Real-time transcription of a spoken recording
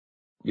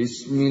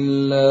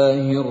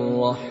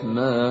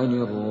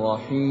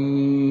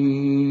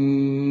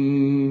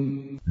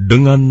Bismillahirrahmanirrahim.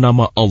 Dengan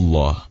nama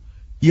Allah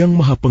yang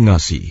Maha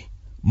Pengasih,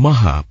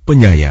 Maha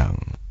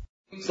Penyayang.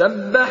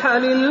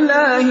 Sabbaha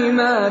lillahi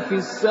ma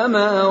fis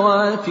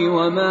samawati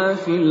wa ma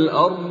fil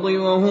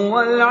ardi wa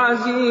huwal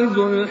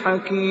azizul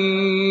hakim.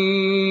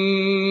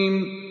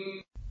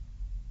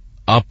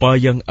 Apa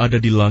yang ada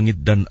di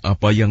langit dan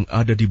apa yang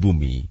ada di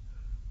bumi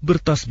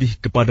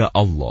bertasbih kepada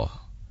Allah,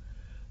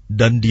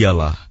 dan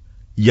Dialah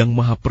yang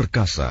Maha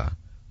Perkasa,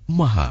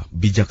 Maha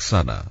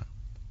Bijaksana.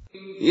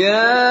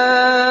 Ya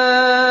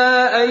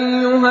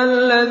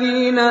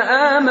ayyuhalladzina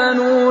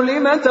amanu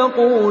lima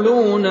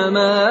taquluna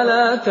ma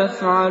la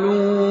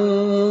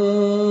taf'alun.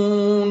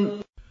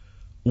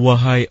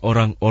 Wahai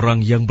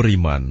orang-orang yang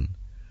beriman,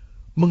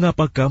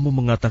 mengapa kamu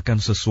mengatakan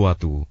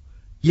sesuatu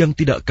yang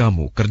tidak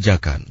kamu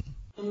kerjakan?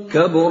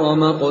 Kabura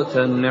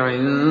maqtan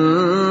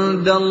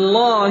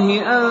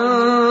 'indallahi an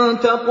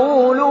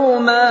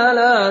taqulu ma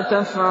la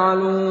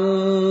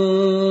taf'alun.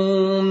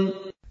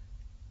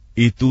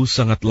 Itu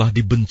sangatlah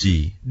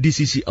dibenci di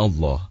sisi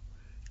Allah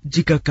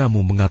jika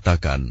kamu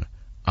mengatakan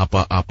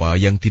apa-apa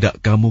yang tidak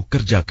kamu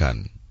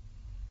kerjakan.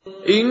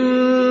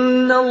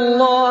 Inna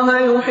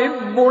Allah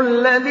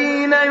yuhibbul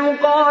ladzina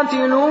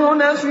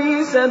yuqatiluna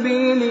fi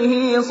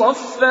sabilihi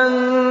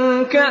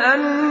saffan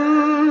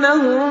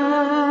ka'annahum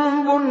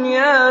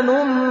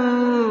bunyanun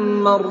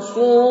marsus.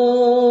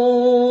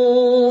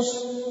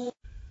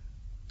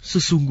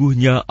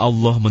 Sesungguhnya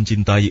Allah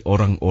mencintai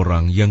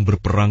orang-orang yang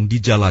berperang di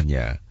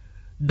jalannya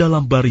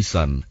dalam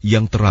barisan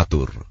yang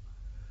teratur.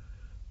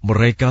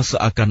 Mereka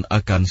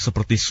seakan-akan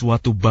seperti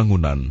suatu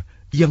bangunan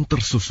yang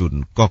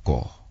tersusun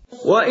kokoh.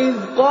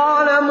 وَإِذْ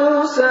قَالَ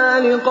مُوسَى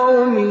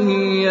لِقَوْمِهِ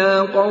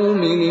يَا قَوْمِ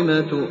لِمَ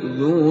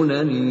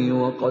تُؤْذُونَنِي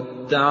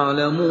وَقَدْ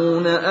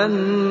تَعْلَمُونَ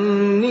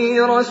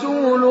أَنِّي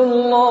رَسُولُ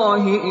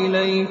اللَّهِ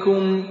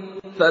إِلَيْكُمْ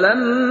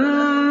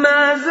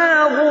فَلَمَّا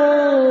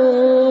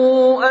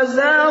زَاغُوا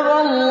أَزَاغَ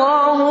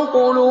اللَّهُ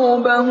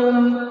قُلُوبَهُمْ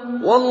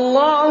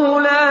وَاللَّهُ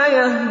لَا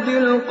يَهْدِي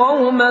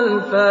الْقَوْمَ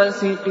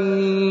الْفَاسِقِينَ.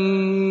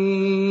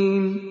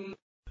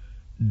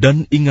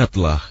 Dan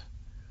ingatlah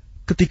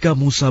ketika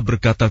Musa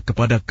berkata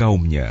kepada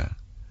kaumnya,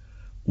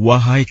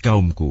 "Wahai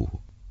kaumku,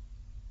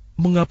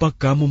 mengapa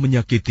kamu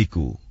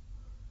menyakitiku,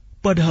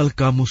 padahal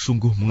kamu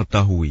sungguh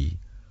mengetahui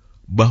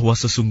bahwa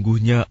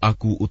sesungguhnya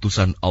aku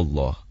utusan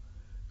Allah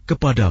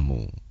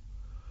kepadamu?"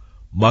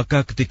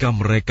 Maka ketika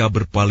mereka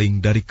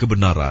berpaling dari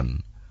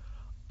kebenaran,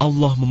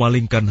 Allah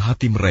memalingkan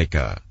hati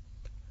mereka,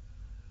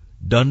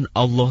 dan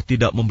Allah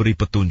tidak memberi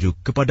petunjuk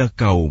kepada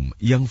kaum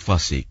yang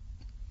fasik.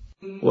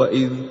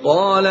 وَإِذْ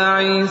قَالَ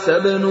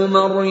عِيسَى ابْنُ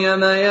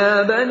مَرْيَمَ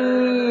يَا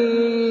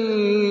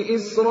بَنِي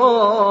إِسْرَائِيلَ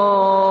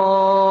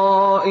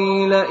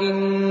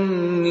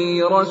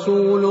إِنِّي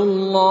رَسُولُ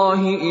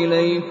اللَّهِ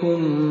إِلَيْكُمْ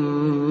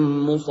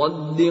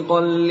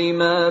مُصَدِّقًا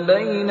لِمَا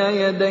بَيْنَ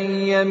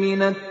يَدَيَّ مِنَ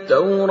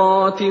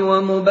التَّوْرَاةِ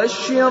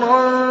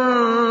وَمُبَشِّرًا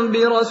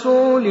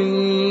بِرَسُولٍ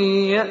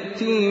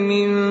يَأْتِي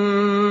مِن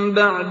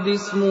بَعْدِ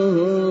اسْمُهُ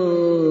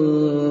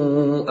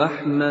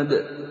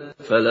أَحْمَدُ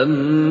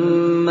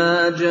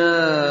فَلَمَّا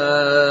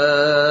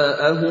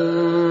جَاءَهُم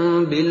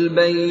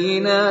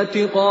بِالْبَيِّنَاتِ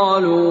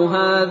قَالُوا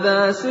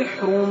هَذَا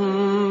سِحْرٌ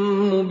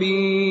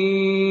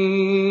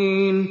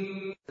مُبِينٌ.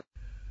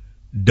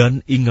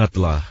 Dan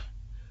ingatlah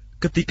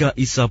ketika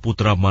Isa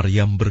putra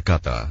Maryam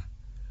berkata,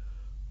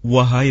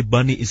 "Wahai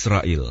Bani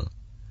Israel,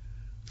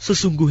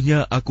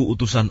 sesungguhnya aku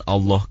utusan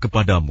Allah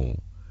kepadamu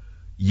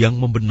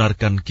yang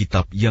membenarkan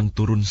kitab yang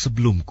turun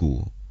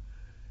sebelumku,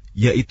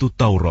 yaitu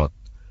Taurat,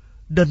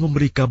 dan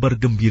memberi kabar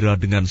gembira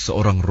dengan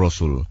seorang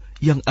Rasul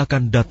yang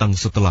akan datang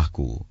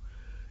setelahku,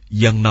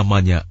 yang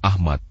namanya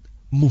Ahmad,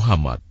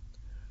 Muhammad."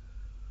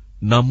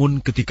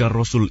 Namun ketika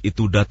Rasul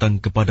itu datang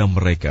kepada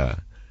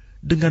mereka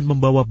dengan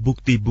membawa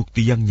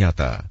bukti-bukti yang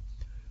nyata,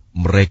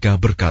 mereka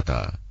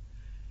berkata,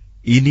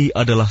 "Ini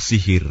adalah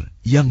sihir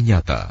yang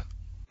nyata."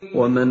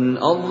 وَمَنْ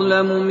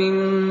أَظْلَمُ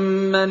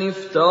مِمَّنِ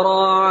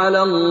افْتَرَى عَلَى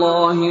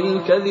اللَّهِ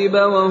الْكَذِبَ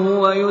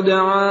وَهُوَ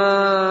يُدْعَى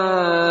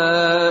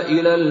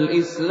إِلَى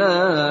الْإِسْلَامِ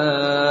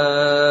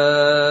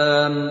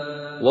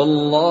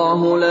وَاللَّهُ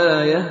لَا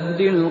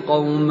يَهْدِي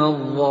الْقَوْمَ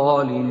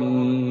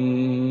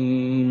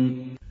الظَّالِمِينَ.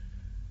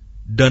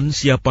 Dan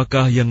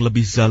siapakah yang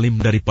lebih zalim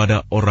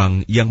daripada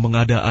orang yang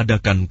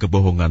mengada-adakan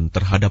kebohongan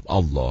terhadap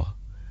Allah,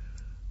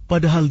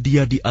 padahal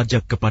dia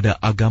diajak kepada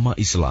agama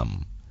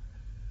Islam,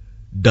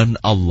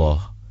 dan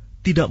Allah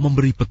tidak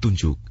memberi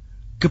petunjuk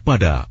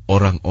kepada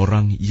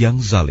orang-orang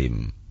yang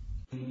zalim.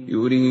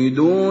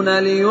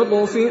 Yuriduna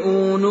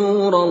liyutfi'u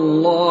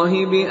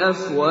nurallahi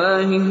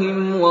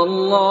biafwahihim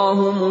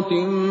wallahu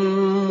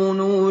mutimmu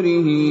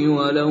nurihi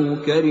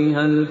walau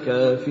karihal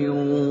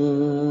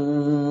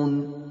kafirun.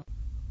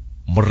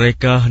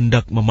 Mereka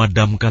hendak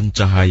memadamkan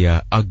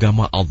cahaya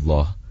agama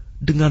Allah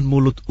dengan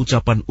mulut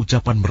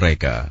ucapan-ucapan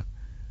mereka,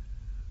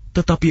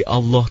 tetapi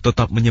Allah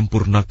tetap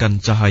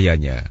menyempurnakan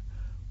cahayanya,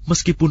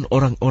 meskipun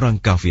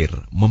orang-orang kafir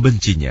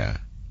membencinya.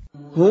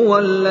 هو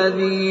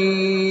الذي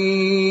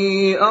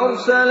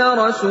أرسل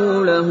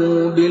رسوله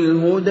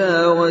بالهدى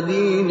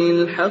ودين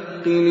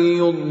الحق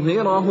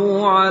ليظهره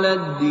على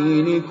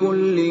الدين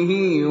كله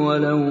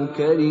ولو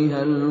كره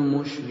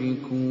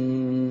المشركون.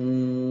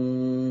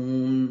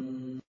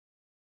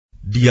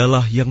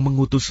 Dialah yang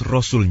mengutus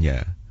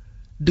Rasul-Nya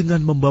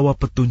dengan membawa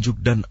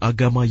petunjuk dan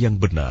agama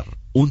yang benar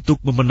untuk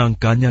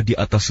memenangkannya di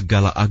atas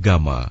segala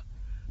agama,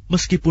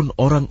 meskipun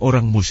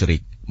orang-orang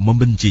musyrik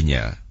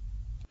membencinya.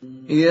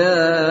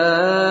 يا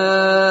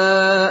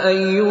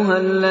أيها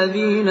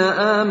الذين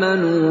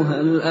آمنوا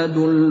هل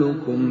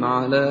أدلكم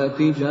على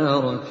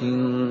تجارة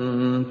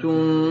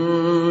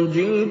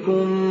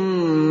تنجيكم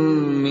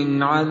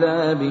من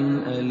عذاب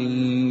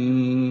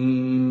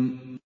أليم.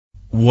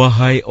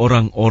 Wahai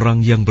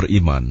orang-orang yang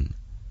beriman,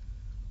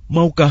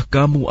 maukah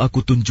kamu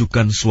aku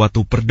tunjukkan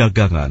suatu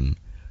perdagangan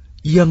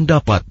yang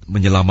dapat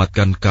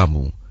menyelamatkan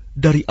kamu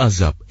dari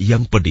azab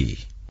yang pedih?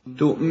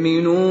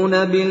 تؤمنون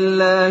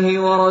بالله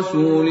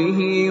ورسوله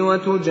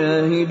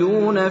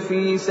وتجاهدون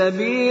في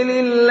سبيل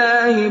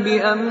الله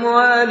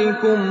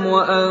بأموالكم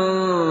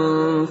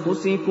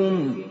وأنفسكم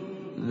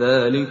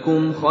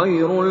ذلكم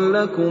خير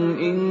لكم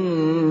إن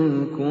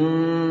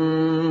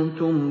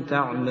كنتم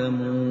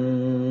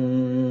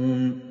تعلمون.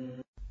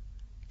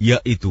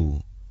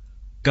 Yaitu,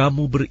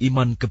 kamu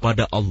beriman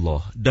kepada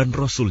Allah dan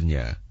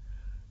Rasul-Nya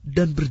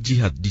dan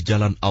berjihad di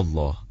jalan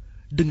Allah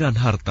dengan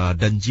harta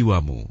dan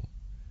jiwamu.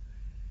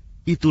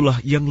 Itulah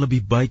yang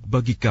lebih baik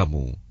bagi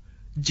kamu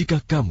jika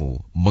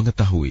kamu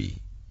mengetahui.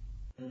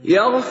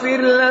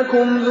 يغفر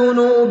لكم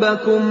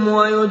ذنوبكم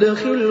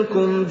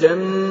ويدخلكم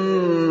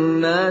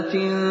جنات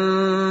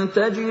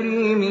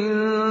تجري من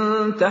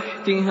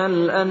تحتها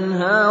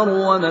الأنهار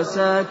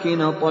ومساكن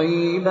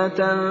طيبة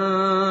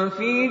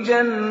في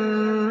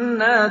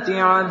جنات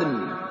عدن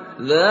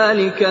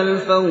ذلك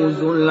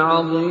الفوز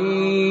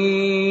العظيم.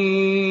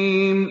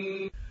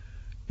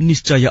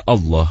 Niscaya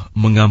Allah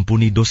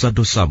mengampuni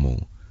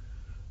dosa-dosamu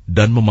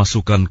dan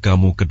memasukkan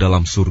kamu ke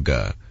dalam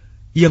surga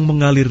yang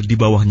mengalir di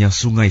bawahnya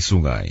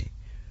sungai-sungai,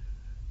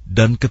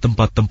 dan ke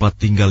tempat-tempat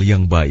tinggal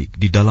yang baik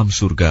di dalam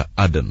surga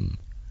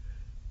Aden.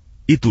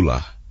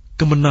 Itulah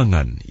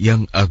kemenangan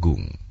yang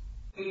agung.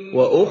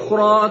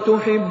 وَأُخْرَى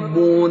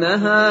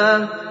تُحِبُّونَهَا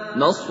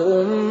نَصْرٌ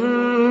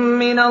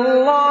مِّنَ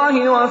اللَّهِ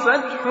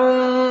وَفَتْحٌ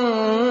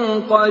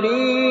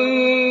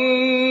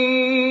قَرِيبٌ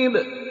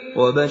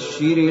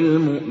وَبَشِّرِ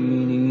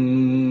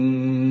الْمُؤْمِنِينَ.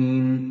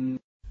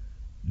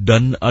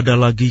 Dan ada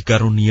lagi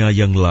karunia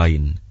yang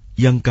lain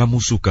yang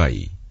kamu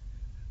sukai,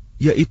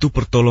 yaitu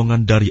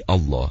pertolongan dari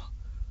Allah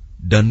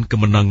dan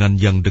kemenangan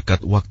yang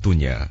dekat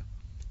waktunya.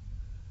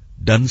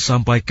 Dan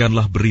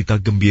sampaikanlah berita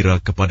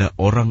gembira kepada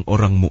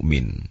orang-orang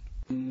mukmin.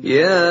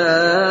 Ya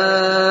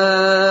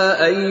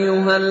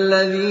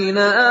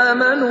ayyuhalladzina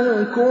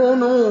amanu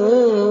kunu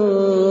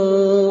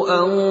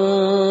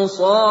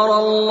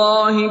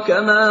ansarallahi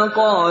kama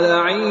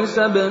qala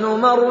Isa ibn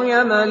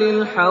Maryam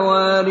lil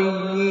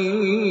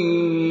hawariyyin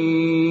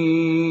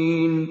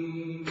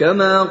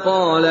كما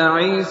قال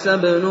عيسى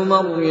ابن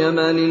مريم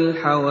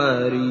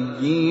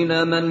للحواريين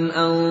من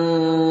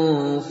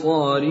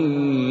أنصاري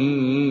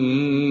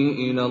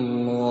إلى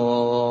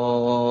الله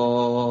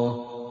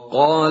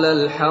قال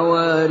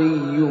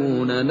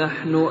الحواريون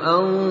نحن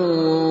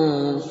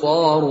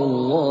أنصار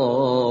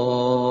الله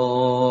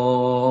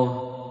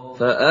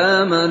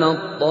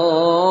فآمنت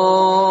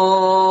طائفة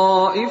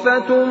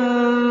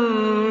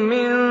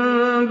من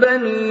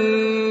بني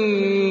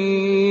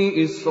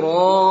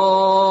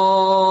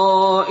إسرائيل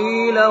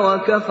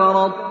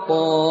وكفرت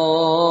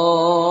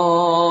طائفة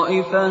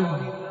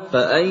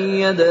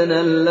فأيدنا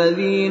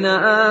الذين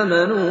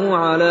آمنوا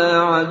على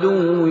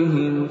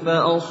عدوهم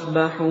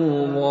فأصبحوا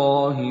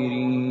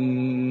ظاهرين.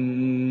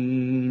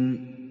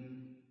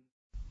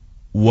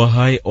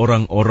 Wahai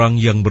orang-orang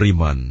yang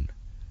beriman,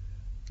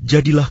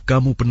 jadilah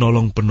kamu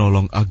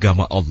penolong-penolong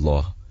agama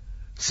Allah,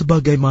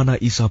 sebagaimana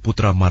Isa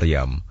putra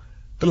Maryam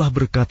telah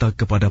berkata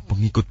kepada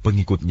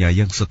pengikut-pengikutnya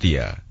yang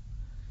setia,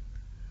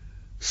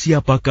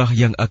 siapakah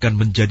yang akan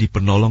menjadi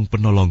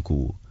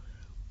penolong-penolongku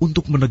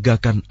untuk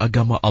menegakkan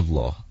agama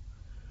Allah?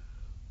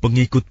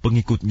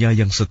 Pengikut-pengikutnya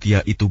yang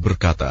setia itu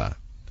berkata,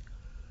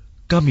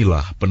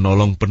 kamilah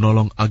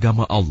penolong-penolong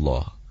agama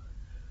Allah.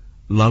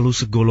 Lalu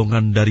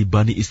segolongan dari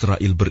Bani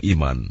Israel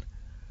beriman,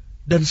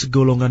 dan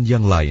segolongan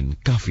yang lain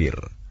kafir.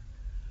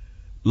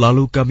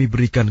 Lalu kami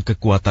berikan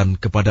kekuatan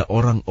kepada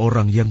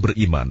orang-orang yang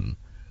beriman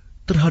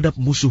terhadap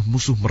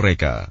musuh-musuh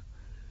mereka,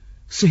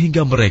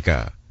 sehingga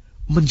mereka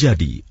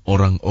menjadi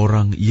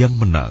orang-orang yang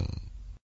menang.